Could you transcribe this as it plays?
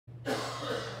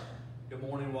Good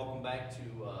morning, welcome back to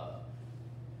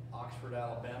Oxford,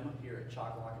 Alabama, here at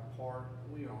Chocolate Park.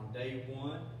 We are on day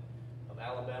one of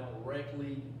Alabama Rec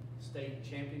League State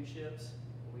Championships.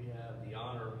 We have the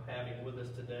honor of having with us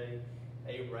today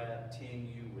ARAB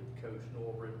 10U with Coach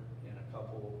Norbut and a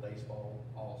couple of baseball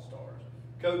all-stars.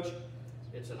 Coach,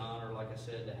 it's an honor, like I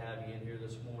said, to have you in here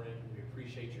this morning. We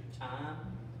appreciate your time,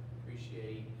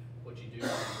 appreciate what you do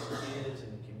for the kids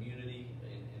and the community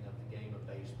and of the game of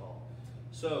baseball.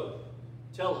 So,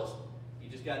 tell us, you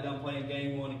just got done playing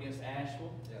game one against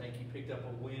Asheville. Yeah. I think you picked up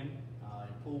a win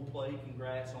in pool play.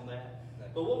 Congrats on that.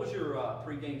 But what was your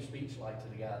pregame speech like to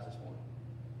the guys this morning?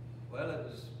 Well, it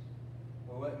was,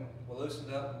 we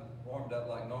loosened up and warmed up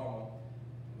like normal.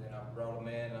 And then I brought them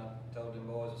in and I told them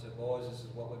boys, I said, boys, this is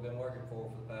what we've been working for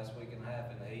the past week and a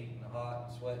half in the heat and the hot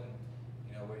and sweating.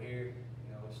 You know, we're here,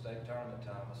 you know, it's state tournament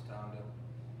time. It's time to,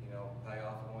 you know, pay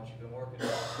off on what you've been working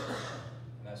on.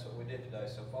 And that's what we did today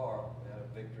so far. We had a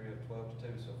victory of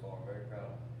 12-2 so far. I'm very proud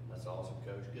of it. That's awesome,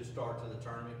 Coach. Good start to the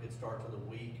tournament, good start to the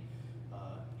week.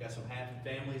 Got some happy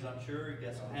families, I'm sure. You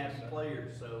got some happy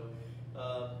players. So,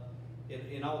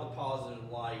 in all the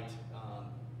positive light,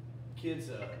 kids,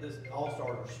 this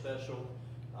All-Stars are special.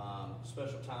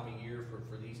 Special time of year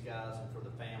for these guys and for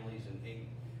the families, and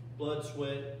blood,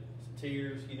 sweat, some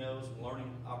tears, you know, some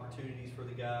learning opportunities for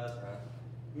the guys. Right.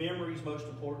 Memories, most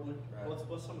importantly. Right.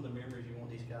 What's some of the memories you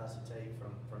want these guys to take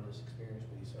from this experience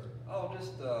with you, sir? Oh,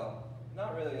 just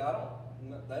not really.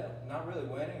 Not really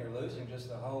winning or losing. Just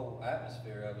the whole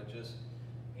atmosphere of it. Just,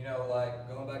 you know, like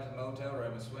going back to the motel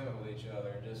room and swimming with each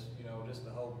other. Just, you know, just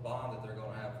the whole bond that they're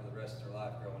going to have for the rest of their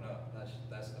life growing up.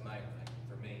 That's the main thing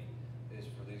for me, is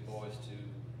for these boys to,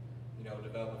 you know,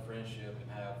 develop a friendship and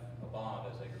have a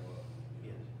bond as they grow up.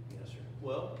 Yes, yes, sir.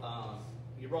 Well,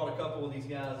 you brought a couple of these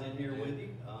guys in here with you.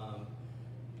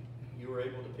 You were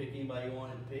able to pick anybody you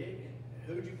wanted to pick. And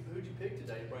who'd you pick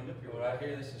today? Bring up your Right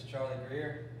here, this is Charlie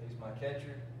Greer. He's my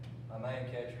catcher, my main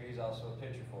catcher. He's also a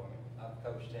pitcher for me. I've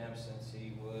coached him since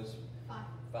he was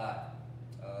five.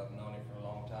 I've known him for a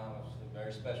long time. It's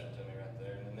very special to me right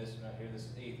there. And then this one right here, this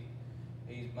is Ethen.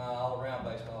 He's my all-around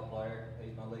baseball player.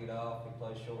 He's my leadoff. He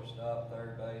plays shortstop,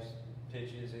 third base,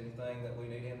 pitches, anything that we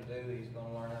need him to do, he's going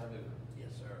to learn how to do it.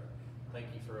 Yes, sir.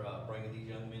 Thank you for bringing these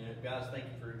young men in. Guys, thank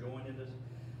you for joining us.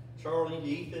 Charlie,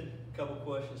 Ethen, a couple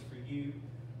questions for you.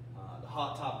 The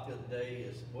hot topic of the day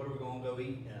is, what are we going to go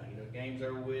eat now? You know, game's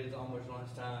over with, it's almost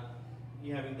lunchtime.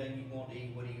 You have anything you want to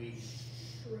eat? What do you eat?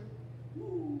 Shrimp.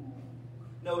 Woo.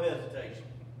 No hesitation.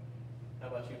 How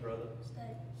about you, brother?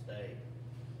 Steak. Steak.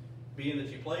 Being that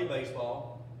you play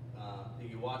baseball, do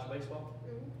you watch baseball?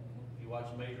 Mm-hmm. You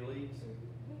watch the major leagues?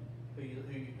 Mm-hmm. Who's your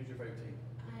favorite team?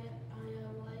 I like the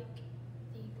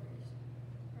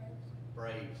Braves.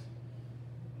 Braves.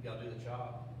 You gotta do the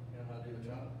chop. You know how to do the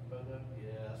chop?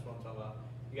 Yeah, that's what I'm talking about.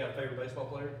 You got a favorite baseball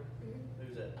player? Mm-hmm.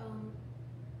 Who's that?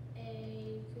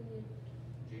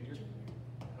 Junior?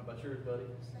 How about yours, buddy?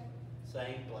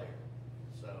 Same player.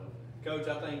 So, Coach,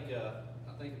 I think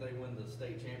if they win the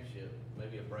state championship,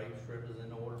 maybe a Braves trip is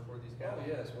in order for these guys. Oh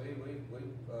yes,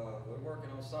 we're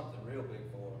working on something real big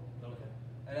for them. Okay.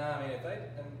 And I mean,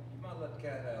 and you might let the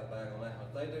cat out of the bag on that one.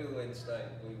 If they do win the state,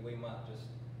 we might just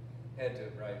head to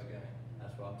a Braves game.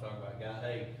 That's what I'm talking about, guy.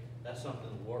 Hey, that's something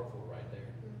to work for right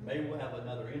there. Mm-hmm. Maybe we'll have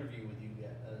another interview with you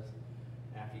guys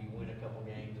after you win a couple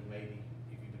games, and maybe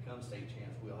if you become state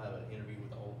champs, we'll have an interview with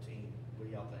the whole team. What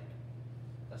do y'all think?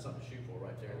 That's something to shoot for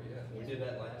right there. Oh, yeah. We did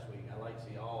that last week. I like to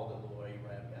see all the little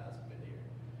ARAB guys have been here.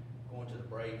 Going to the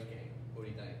Braves game. What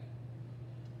do you think?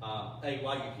 Hey,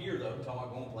 while you're here though, talking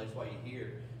about going place while you're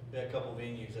here, we have a couple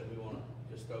venues that we want to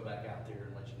just throw back out there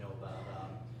and let you know about.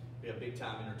 We have Big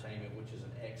Time Entertainment, which is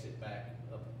an exit back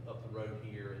up the road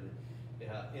here,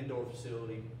 and indoor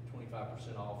facility,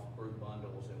 25% off group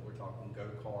bundles, and we're talking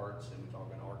go-karts, and we're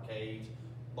talking arcades,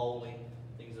 bowling,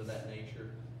 things of that nature.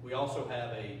 We also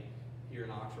have here in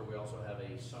Oxford, we also have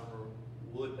a summer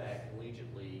Woodback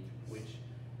Collegiate League, which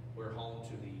we're home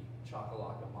to the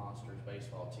Chocolate Monsters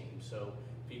baseball team. So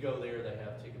if you go there, they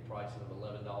have ticket prices of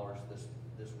 $11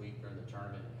 this week during the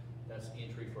tournament. That's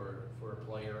entry for a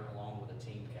player along with a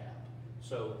team cap.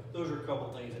 So those are a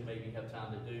couple things that maybe you have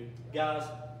time to do. Guys,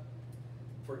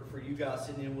 for you guys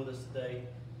sitting in with us today,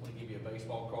 I want to give you a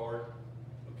baseball card,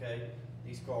 okay?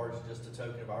 These cards are just a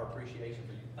token of our appreciation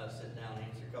for you guys sitting down and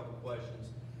answer a couple questions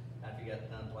after you got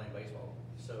done playing baseball.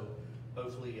 So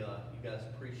hopefully you guys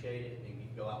appreciate it, and you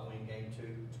can go out and win game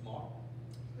 2 tomorrow.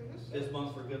 This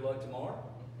month for good luck tomorrow.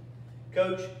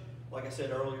 Coach, like I said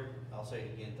earlier, I'll say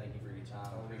it again, thank you for your time.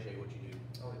 I appreciate what you do.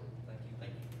 Oh, thank you.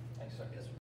 Thank you. Thanks, sir. Yes, sir.